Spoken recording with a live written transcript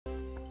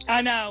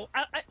I know.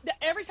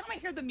 Every time I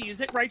hear the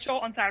music, Rachel,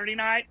 on Saturday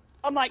night,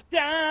 I'm like,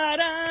 da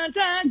da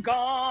da,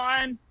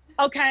 gone.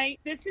 Okay,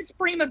 this is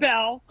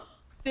Primabelle.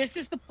 This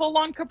is the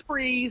pull-on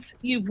capris.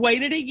 You've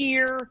waited a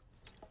year.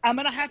 I'm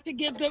gonna have to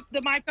give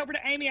the mic over to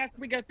Amy after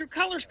we go through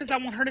colors because I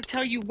want her to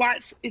tell you why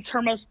it's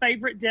her most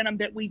favorite denim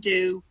that we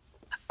do.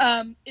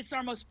 It's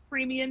our most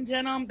premium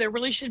denim. There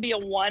really should be a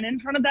 1 in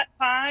front of that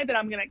 5, and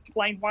I'm gonna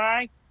explain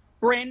why.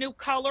 Brand new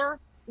color.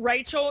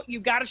 Rachel,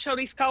 you got to show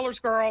these colors,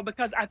 girl,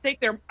 because I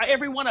think they're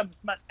every one of them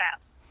must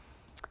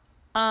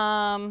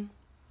have.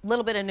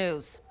 Little bit of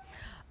news.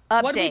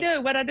 Update. What do we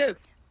do? What I do?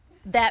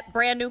 That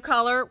brand new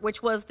color,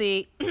 which was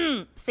the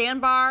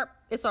sandbar,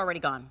 it's already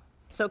gone.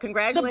 So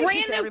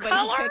congratulations to everybody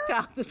who picked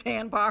out the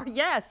sandbar.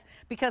 Yes,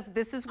 because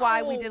this is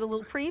why we did a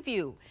little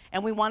preview,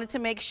 and we wanted to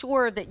make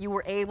sure that you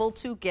were able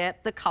to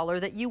get the color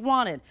that you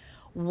wanted.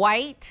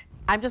 White.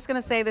 I'm just going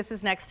to say this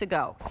is next to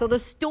go. So the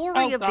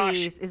story of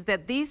these is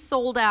that these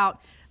sold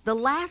out the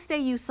last day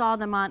you saw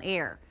them on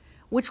air,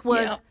 which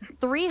was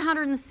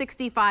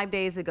 365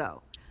 days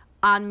ago.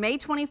 On May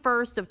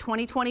 21st of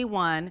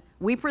 2021,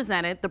 we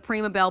presented the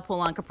Primabelle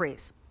pull-on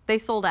capris. They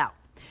sold out.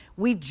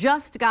 We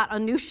just got a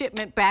new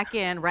shipment back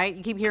in, right?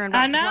 You keep hearing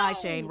about supply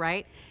chain,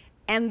 right?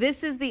 And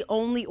this is the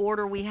only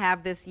order we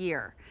have this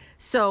year.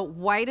 So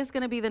white is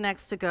going to be the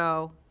next to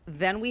go.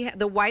 Then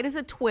the white is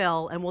a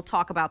twill, and we'll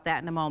talk about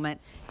that in a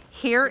moment.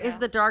 Here is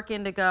the dark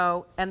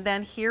indigo, and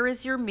then here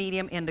is your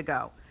medium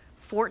indigo.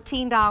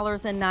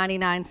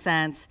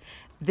 $14.99.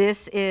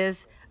 This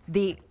is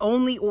the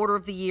only order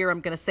of the year.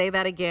 I'm going to say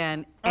that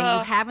again. And you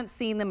haven't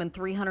seen them in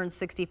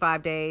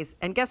 365 days.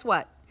 And guess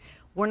what?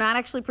 We're not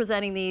actually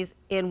presenting these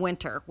in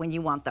winter when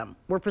you want them.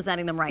 We're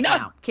presenting them right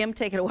now. Kim,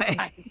 take it away.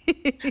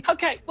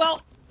 Okay.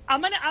 Well,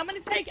 I'm gonna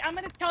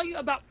tell you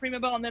about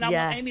Primabelle, and then I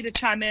want Amy to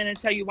chime in and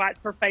tell you why it's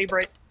her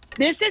favorite.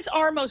 This is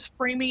our most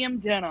premium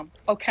denim.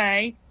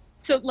 Okay.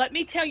 So let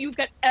me tell you, we've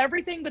got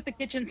everything but the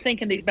kitchen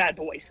sink in these bad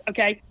boys,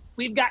 okay?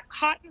 We've got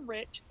cotton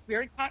rich,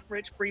 very cotton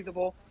rich,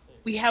 breathable.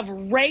 We have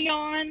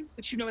rayon,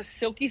 which you know is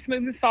silky,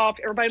 smooth, and soft.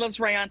 Everybody loves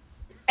rayon.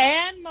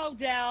 And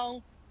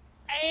modal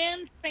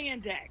and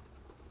spandex.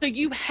 So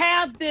you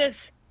have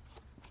this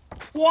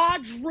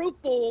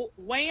quadruple,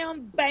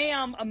 wham,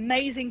 bam,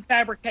 amazing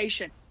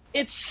fabrication.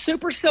 It's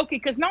super silky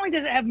because not only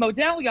does it have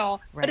modal,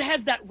 y'all, but it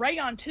has that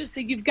rayon too.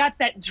 So you've got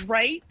that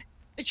drape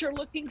that you're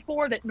looking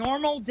for that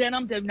normal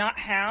denim do not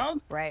have.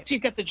 Right. So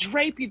you've got the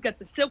drape, you've got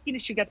the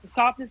silkiness, you've got the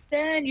softness.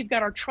 Then you've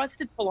got our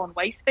trusted pull-on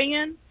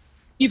waistband.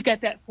 You've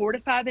got that 4 to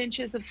 5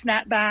 inches of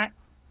snapback,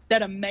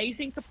 that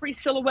amazing capri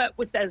silhouette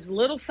with those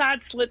little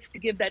side slits to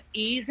give that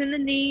ease in the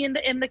knee and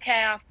in the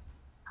calf.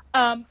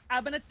 I'm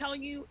going to tell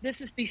you,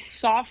 this is the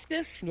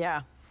softest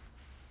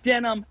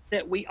denim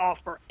that we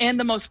offer and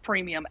the most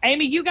premium.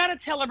 Amy, you got to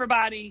tell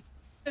everybody.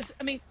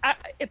 I mean,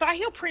 if I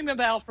hear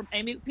Primabelle from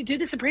Amy, we do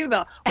this in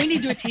Primabelle. We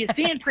need to do a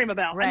TSC in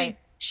Primabelle. I mean,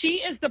 she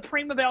is the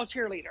Primabelle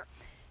cheerleader.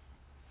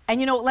 And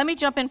you know, let me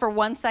jump in for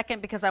 1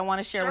 second because I want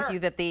to share with you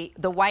that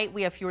the white,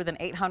 we have fewer than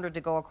 800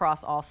 to go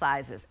across all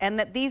sizes. And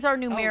that these are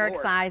numeric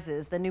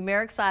sizes. The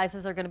numeric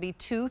sizes are going to be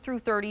 2 through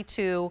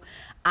 32.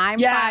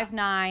 I'm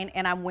 5'9",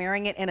 and I'm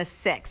wearing it in a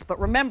 6. But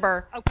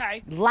remember,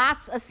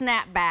 lots of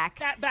snapback.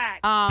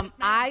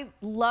 I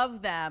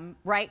love them,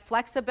 right?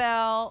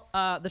 Flexibelle,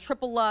 the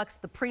Triple Luxe,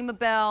 the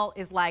Primabelle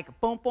is like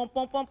boom, boom,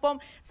 boom, boom, boom.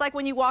 It's like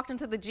when you walked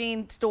into the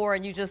jean store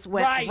and you just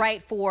went right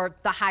for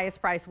the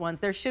highest price ones.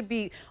 There should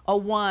be a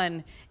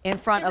 1 in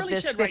front of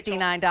this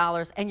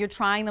 $59, and you're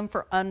trying them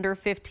for under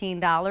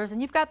 $15, and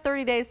you've got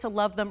 30 days to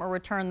love them or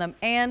return them.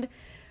 And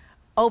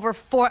over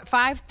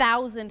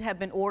 5,000 have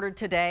been ordered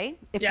today.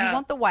 If you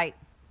want the white,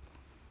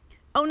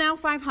 now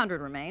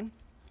 500 remain.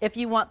 If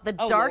you want the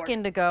dark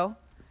indigo,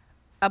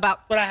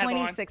 about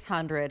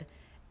 2,600.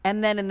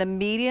 And then in the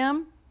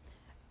medium,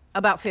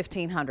 about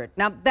 1,500.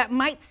 Now, that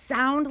might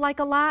sound like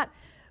a lot,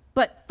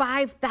 but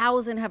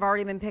 5,000 have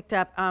already been picked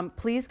up.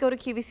 Please go to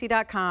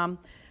QVC.com.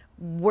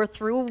 We're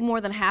through more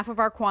than half of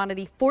our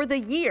quantity for the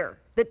year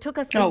that took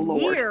us a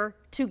year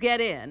to get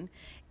in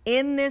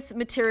this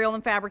material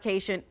and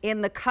fabrication,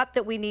 in the cut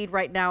that we need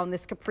right now, in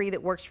this capri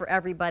that works for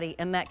everybody.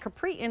 And that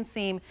capri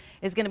inseam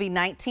is going to be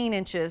 19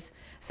 inches.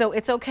 So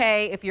it's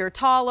okay if you're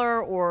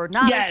taller or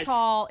not as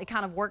tall. It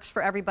kind of works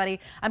for everybody.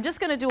 I'm just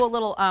going to do a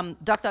little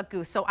duck, duck,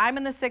 goose. So I'm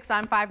in the 6,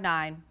 I'm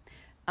 5'9".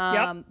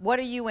 What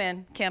are you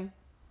in, Kim?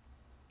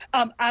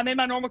 I'm in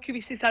my normal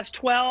QVC size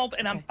 12,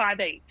 and I'm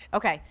 5'8".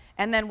 Okay.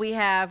 And then we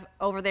have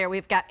over there,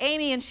 we've got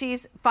Amy, and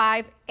she's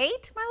 5'8", my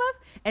love,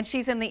 and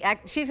she's in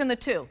the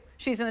 2.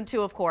 She's in the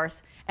 2, of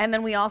course. And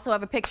then we also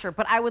have a picture.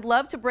 But I would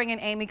love to bring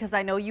in Amy because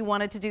I know you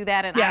wanted to do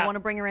that, and I want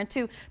to bring her in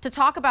too to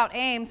talk about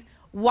Ames.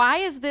 Why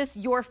is this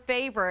your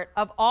favorite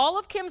of all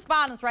of Kim's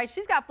bottoms, right?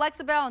 She's got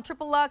Flexibelle and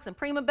Triple Luxe and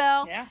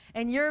Primabelle,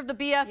 and you're the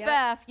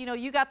BFF. You know,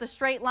 you got the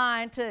straight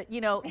line to, you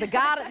know, the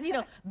god,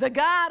 the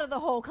god of the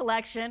whole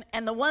collection,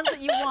 and the ones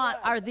that you want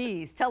are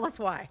these. Tell us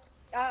why.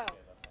 Oh,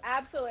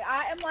 absolutely.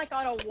 I am like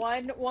on a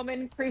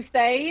one-woman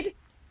crusade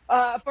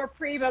For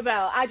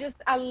Primabelle.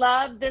 I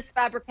love this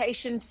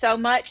fabrication so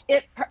much.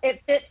 It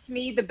fits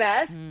me the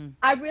best.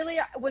 I really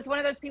was one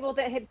of those people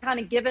that had kind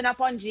of given up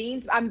on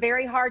jeans. I'm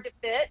very hard to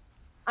fit.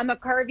 I'm a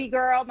curvy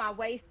girl. My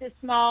waist is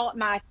small.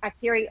 I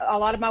carry a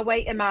lot of my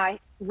weight in my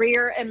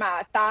rear and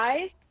my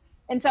thighs.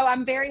 And so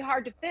I'm very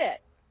hard to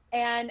fit.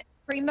 And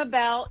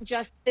Primabelle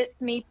just fits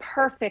me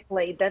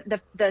perfectly. The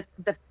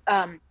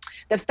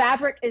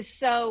fabric is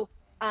so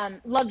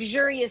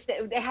luxurious.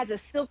 It has a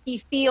silky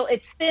feel.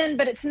 It's thin,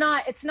 but it's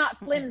not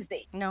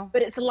flimsy. No.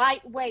 But it's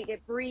lightweight.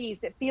 It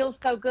breathes. It feels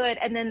so good.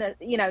 And then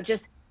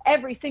just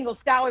every single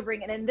style we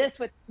bring. And then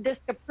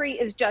this capri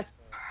is just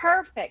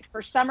perfect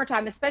for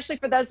summertime, especially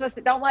for those of us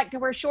that don't like to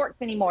wear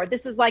shorts anymore.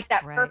 This is like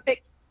that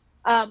perfect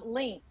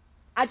length.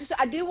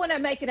 I do want to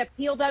make an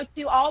appeal though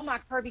to all my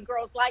curvy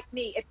girls like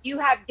me. If you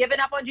have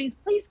given up on jeans,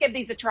 please give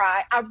these a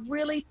try. I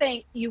really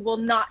think you will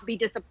not be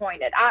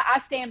disappointed. I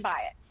stand by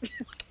it.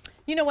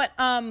 You know what?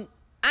 I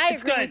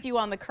agree with you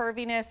on the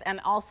curviness and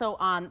also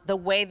on the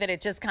way that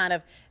it just kind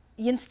of,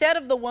 instead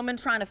of the woman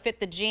trying to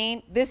fit the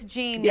jean, this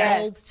jean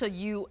molds to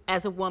you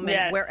as a woman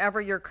wherever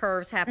your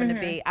curves happen to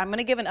be. I'm going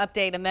to give an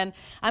update, and then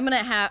I'm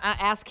going to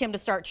ask him to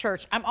start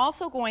church. I'm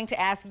also going to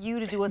ask you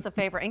to do us a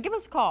favor and give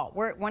us a call.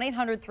 We're at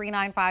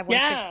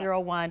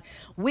 1-800-395-1601.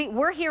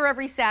 We're here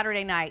every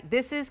Saturday night.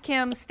 This is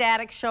Kim's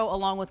Static Show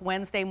along with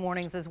Wednesday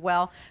mornings as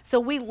well. So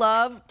we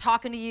love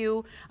talking to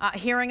you,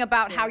 hearing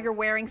about how you're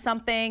wearing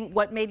something,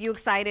 what made you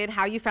excited,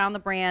 how you found the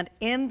brand.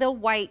 In the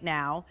white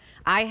now,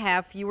 I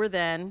have fewer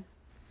than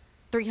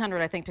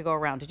 300, I think, to go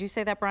around. Did you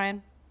say that,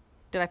 Brian?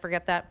 Did I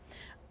forget that?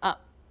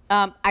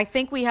 I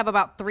think we have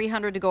about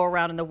 300 to go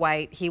around in the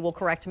white. He will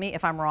correct me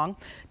if I'm wrong.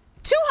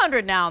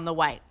 200 now in the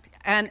white,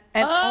 and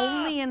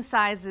only in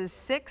sizes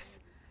 6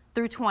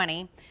 through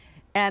 20,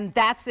 and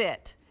that's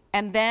it.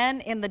 And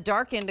then in the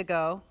dark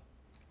indigo,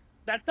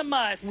 that's a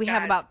must. We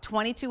have about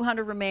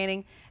 2,200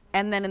 remaining,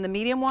 and then in the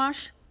medium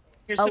wash,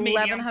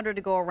 1,100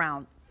 to go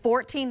around.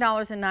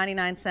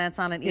 $14.99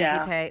 on an easy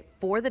pay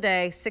for the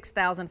day,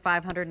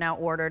 6,500 now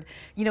ordered.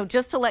 You know,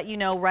 just to let you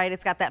know, right,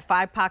 it's got that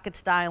 5-pocket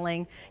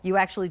styling. You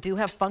actually do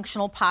have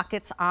functional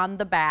pockets on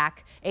the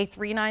back.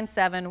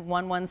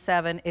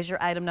 A397117 is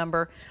your item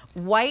number.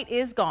 White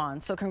is gone,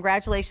 so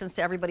congratulations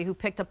to everybody who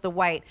picked up the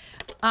white.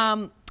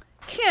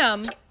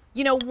 Kim,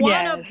 you know,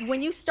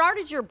 when you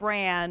started your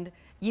brand,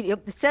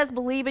 it says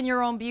believe in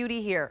your own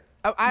beauty here.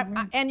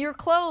 And your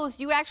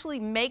clothes, you actually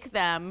make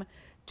them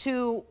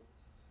to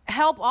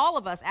help all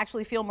of us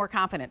actually feel more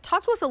confident.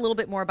 Talk to us a little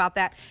bit more about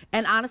that.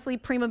 And honestly,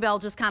 Primabelle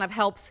just kind of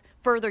helps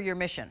further your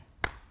mission.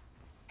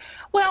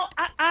 Well,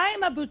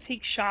 I'm a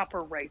boutique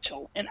shopper,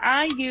 Rachel, and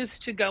I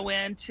used to go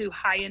into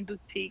high-end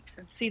boutiques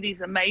and see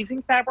these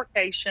amazing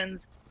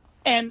fabrications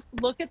and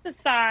look at the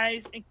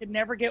size and could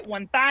never get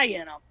one thigh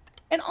in them,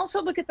 and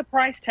also look at the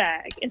price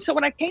tag. And so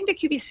when I came to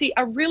QVC,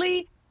 I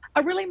really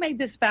made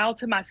this vow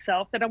to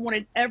myself that I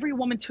wanted every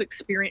woman to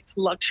experience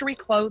luxury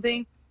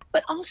clothing,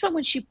 but also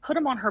when she put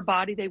them on her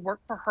body, they work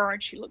for her,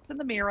 and she looks in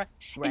the mirror.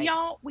 And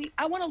y'all,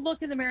 I want to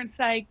look in the mirror and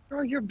say,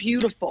 girl, you're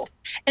beautiful.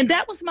 And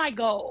that was my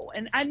goal.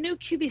 And I knew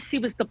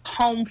QVC was the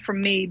home for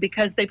me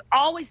because they've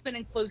always been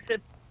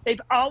inclusive.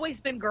 They've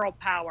always been girl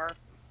power.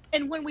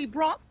 And when we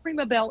brought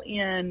Primabelle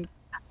in,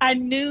 I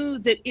knew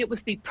that it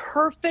was the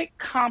perfect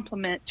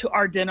complement to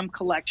our denim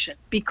collection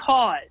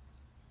because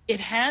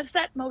it has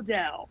that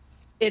modal.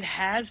 It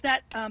has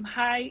that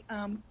high,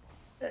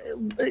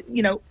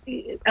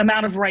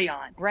 amount of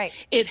rayon. Right.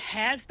 It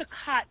has the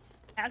cotton,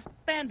 it has the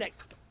spandex.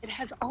 It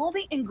has all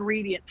the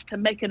ingredients to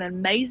make an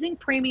amazing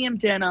premium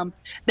denim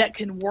that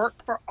can work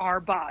for our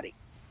body.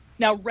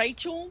 Now,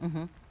 Rachel,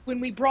 when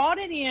we brought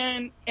it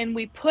in and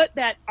we put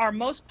our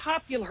most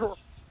popular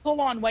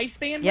pull-on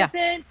waistband with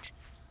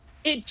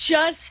it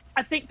just,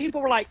 I think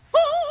people were like, oh,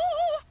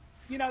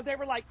 they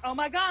were like, oh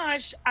my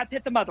gosh, I've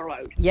hit the mother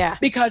load. Yeah.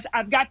 Because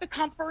I've got the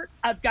comfort,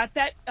 I've got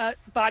that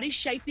body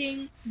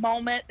shaping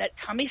moment, that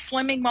tummy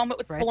slimming moment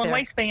with the pull-on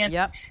waistband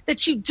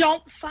that you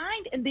don't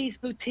find in these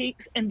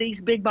boutiques and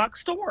these big box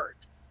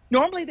stores.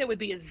 Normally there would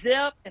be a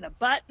zip and a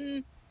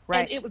button,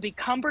 and it would be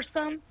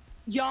cumbersome.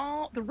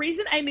 Y'all, the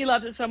reason Amy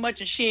loves it so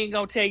much, and she ain't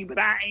gonna tell you, but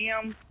I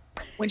am,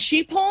 when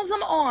she pulls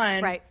them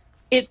on,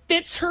 it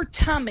fits her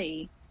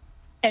tummy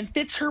and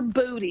fits her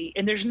booty,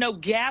 and there's no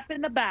gap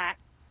in the back.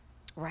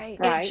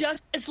 It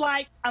just is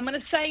like, I'm going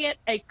to say it,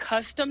 a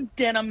custom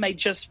denim made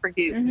just for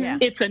you.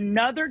 It's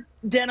another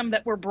denim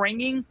that we're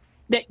bringing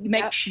that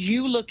makes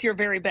you look your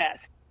very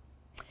best.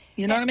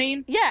 You know what I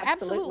mean? Yeah,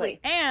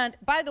 absolutely. And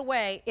by the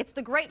way, it's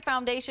the great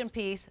foundation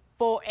piece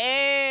for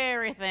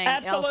everything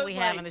else we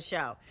have in the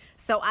show.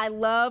 So I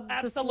love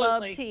the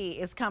slub tee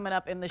is coming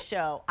up in the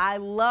show. I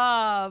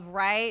love,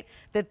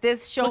 that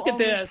this show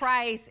only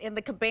price in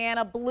the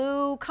Cabana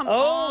blue. Come on.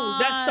 Oh,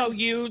 that's so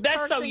you.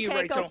 That's so you,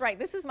 Rachel. Right.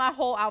 This is my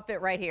whole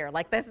outfit right here.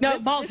 Like this.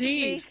 Maldives. This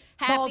is me.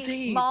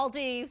 Happy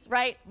Maldives,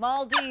 right?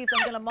 Maldives.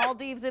 I'm gonna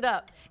Maldives it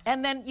up.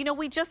 And then,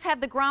 we just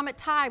had the grommet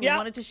tie. We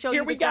wanted to show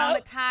you the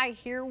grommet tie.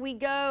 Here we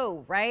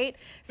go, right?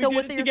 So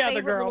with your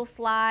favorite little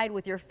slide,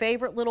 with your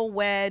favorite little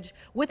wedge,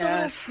 with a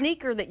little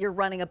sneaker that you're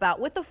running about,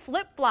 with a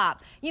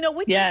flip-flop, you know,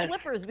 with your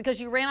slippers because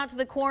you ran out to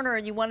the corner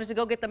and you wanted to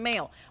go get the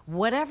mail.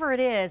 Whatever it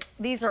is,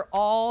 these are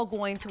all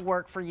going to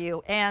work for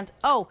you. And,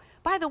 oh,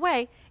 by the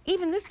way,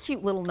 even this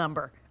cute little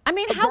number. I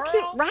mean, how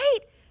cute, right?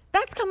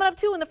 That's coming up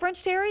too in the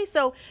French Terry.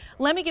 So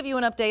let me give you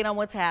an update on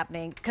what's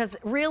happening, because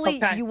really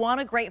you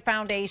want a great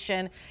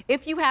foundation.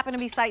 If you happen to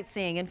be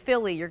sightseeing in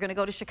Philly, you're going to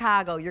go to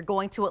Chicago, you're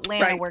going to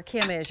Atlanta where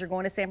Kim is, you're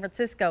going to San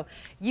Francisco.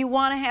 You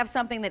want to have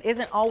something that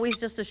isn't always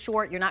just a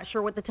short. You're not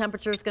sure what the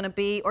temperature is going to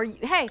be. Or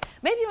hey,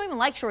 maybe you don't even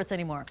like shorts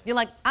anymore. You're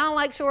like, I don't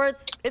like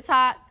shorts. It's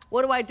hot.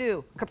 What do I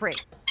do? Capri.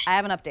 I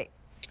have an update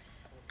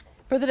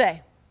for the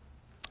day.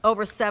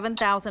 Over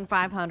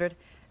 7,500.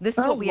 This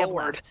is what we have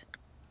left.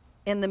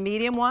 In the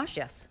medium wash,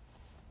 yes.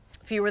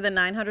 Fewer than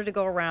 900 to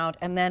go around.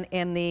 And then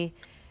in the,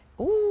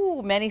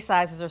 many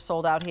sizes are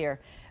sold out here.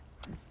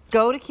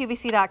 Go to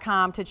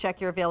QVC.com to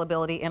check your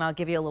availability, and I'll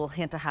give you a little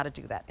hint of how to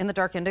do that. In the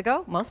dark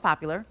indigo, most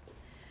popular,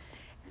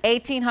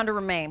 1,800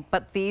 remain,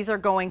 but these are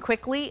going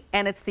quickly,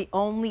 and it's the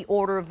only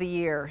order of the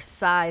year.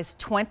 Size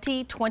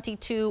 20,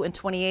 22, and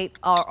 28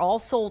 are all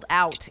sold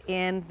out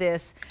in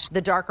this,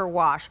 the darker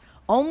wash.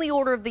 Only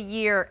order of the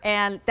year.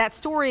 And that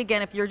story,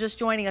 again, if you're just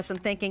joining us and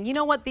thinking, you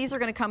know what, these are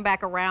going to come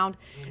back around.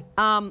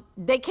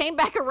 They came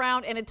back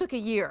around and it took a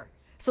year.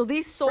 So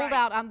these sold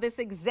out on this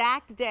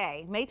exact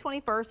day, May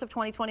 21st of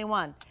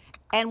 2021.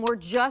 And we're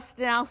just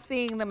now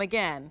seeing them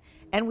again.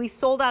 And we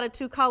sold out of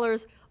 2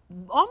 colors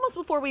almost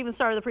before we even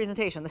started the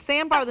presentation. The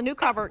sandbar, the new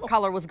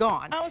color was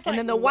gone. And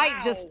then the white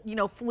just, you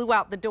know, flew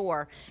out the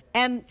door.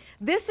 And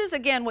this is,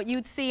 again, what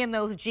you'd see in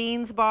those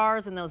jeans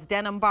bars and those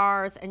denim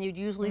bars, and you'd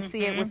usually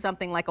see it with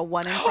something like a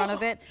 1 in front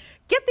of it.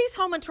 Get these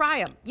home and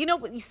try them. You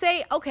know, you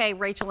say, okay,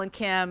 Rachel and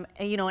Kim,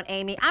 and, you know, and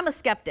Amy, I'm a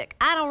skeptic.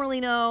 I don't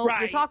really know.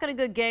 You're talking a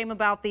good game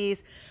about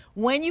these.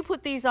 When you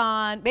put these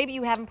on, maybe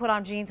you haven't put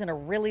on jeans in a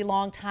really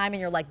long time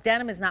and you're like,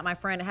 denim is not my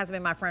friend. It hasn't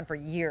been my friend for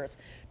years.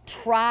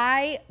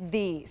 Try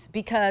these,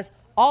 because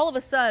all of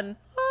a sudden,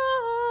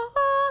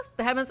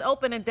 the heavens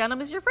open and denim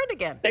is your friend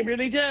again. They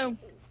really do.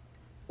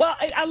 Well,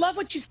 I love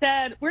what you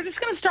said. We're just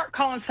going to start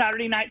calling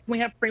Saturday night when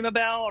we have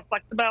Primabelle or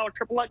Flexibelle or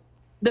Triple X,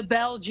 the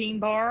Belle jean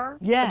bar.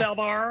 Yes. The Belle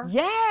bar.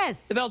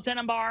 Yes. The Belle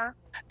denim bar.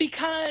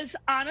 Because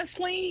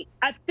honestly,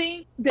 I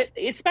think that,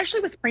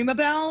 especially with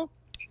Primabelle,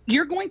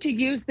 you're going to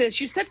use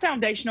this. You said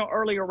foundational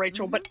earlier,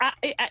 Rachel, but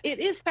it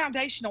is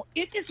foundational.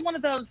 It is one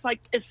of those like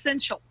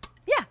essential.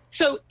 Yeah.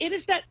 So it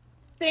is that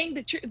thing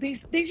that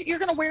you're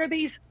going to wear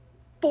these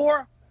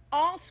for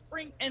all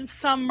spring and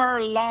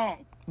summer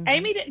long.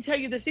 Amy didn't tell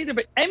you this either,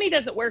 but Amy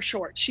doesn't wear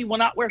shorts. She will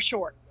not wear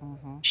short.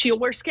 She'll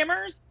wear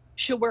skimmers.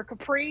 She'll wear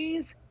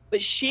capris,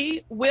 but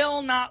she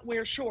will not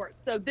wear shorts.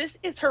 So this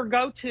is her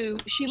go-to.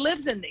 She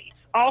lives in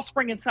these all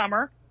spring and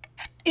summer.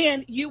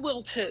 And you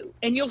will too.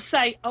 And you'll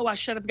say, oh, I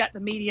should have got the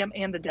medium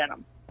and the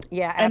denim.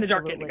 Yeah, and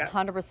absolutely. The dark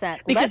indigo. 100%.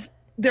 Because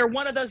they're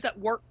one of those that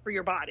work for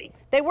your body.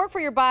 They work for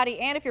your body,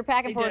 and if you're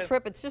packing for a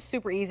trip, it's just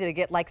super easy to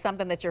get like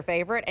something that's your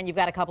favorite, and you've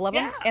got a couple of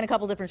them in a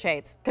couple different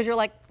shades, because you're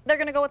like, they're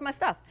going to go with my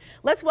stuff.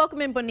 Let's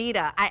welcome in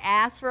Bonita. I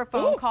asked for a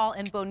phone call,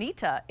 and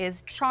Bonita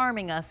is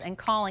charming us and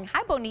calling.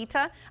 Hi,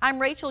 Bonita. I'm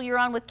Rachel. You're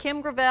on with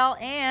Kim Gravel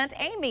and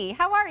Amy.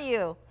 How are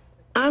you?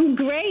 I'm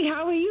great.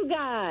 How are you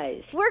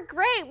guys? We're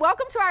great.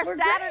 Welcome to our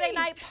Saturday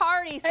night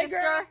party,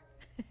 sister.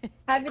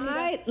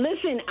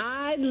 Listen,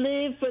 I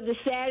live for the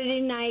Saturday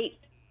night.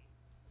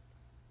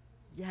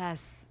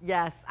 Yes,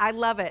 yes, I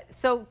love it.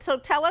 So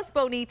tell us,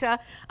 Bonita,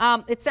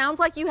 it sounds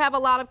like you have a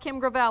lot of Kim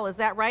Gravel. Is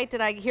that right?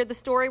 Did I hear the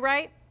story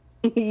right?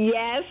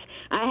 Yes,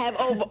 I have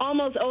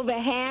almost over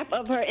half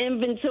of her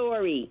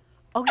inventory.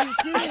 Oh, you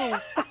do?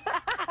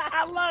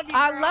 I love you,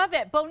 girl. I love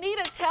it.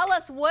 Bonita, tell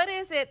us, what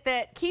is it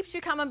that keeps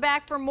you coming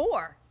back for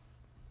more?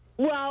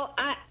 Well,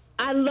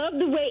 I love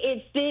the way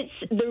it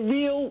fits the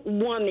real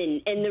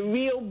woman and the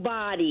real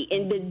body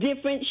and the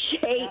different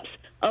shapes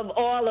of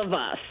all of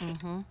us.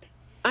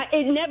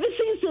 It never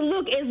seems to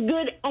look as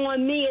good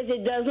on me as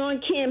it does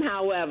on Kim,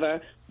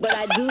 however, but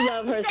I do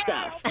love her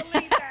stuff.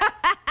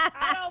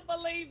 I don't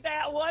believe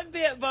that one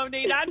bit,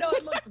 Bonita. I know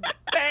it looks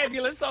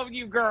fabulous on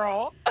you,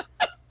 girl.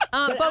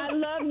 But I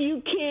love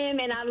you, Kim,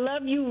 and I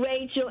love you,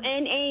 Rachel,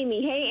 and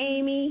Amy. Hey,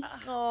 Amy.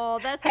 Oh,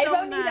 that's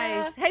so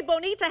nice. Hey,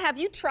 Bonita, have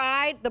you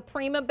tried the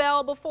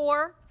Primabelle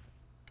before?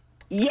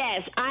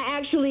 Yes, I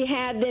actually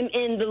have them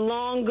in the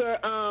longer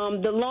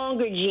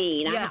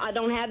jean. Yes. I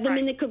don't have them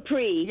in the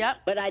capri,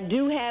 but I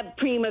do have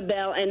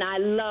Primabelle, and I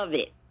love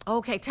it.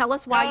 Okay, tell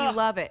us why you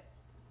love it.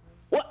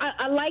 Well,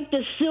 I like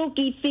the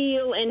silky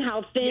feel and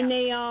how thin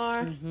they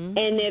are, and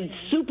they're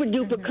super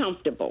duper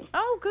comfortable.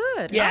 Oh,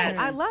 good. Yes.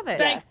 I love it.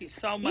 Thank you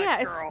so much,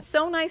 girl. It's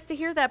so nice to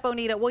hear that,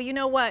 Bonita. Well, you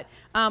know what?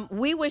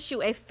 We wish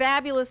you a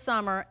fabulous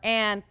summer,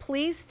 and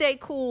please stay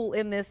cool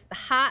in this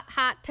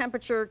hot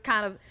temperature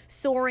kind of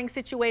soaring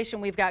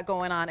situation we've got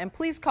going on. And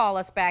please call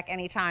us back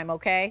anytime,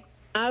 okay?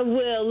 I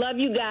will. Love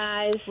you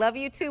guys. Love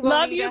you too, Bonita.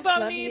 Love you,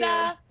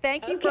 Bonita.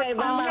 Thank you for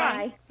calling.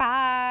 Bye.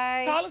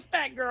 Bye. Call us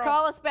back, girl.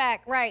 Call us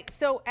back. Right.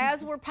 So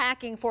as we're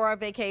packing for our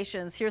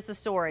vacations, here's the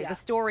story. The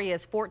story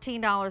is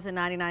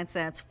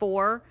 $14.99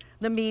 for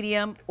the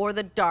medium or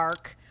the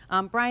dark.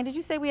 Brian, did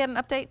you say we had an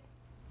update?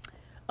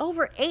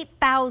 Over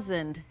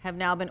 8,000 have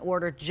now been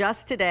ordered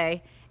just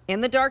today in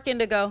the dark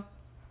indigo.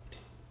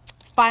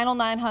 Final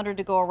 900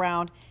 to go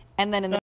around. And then in the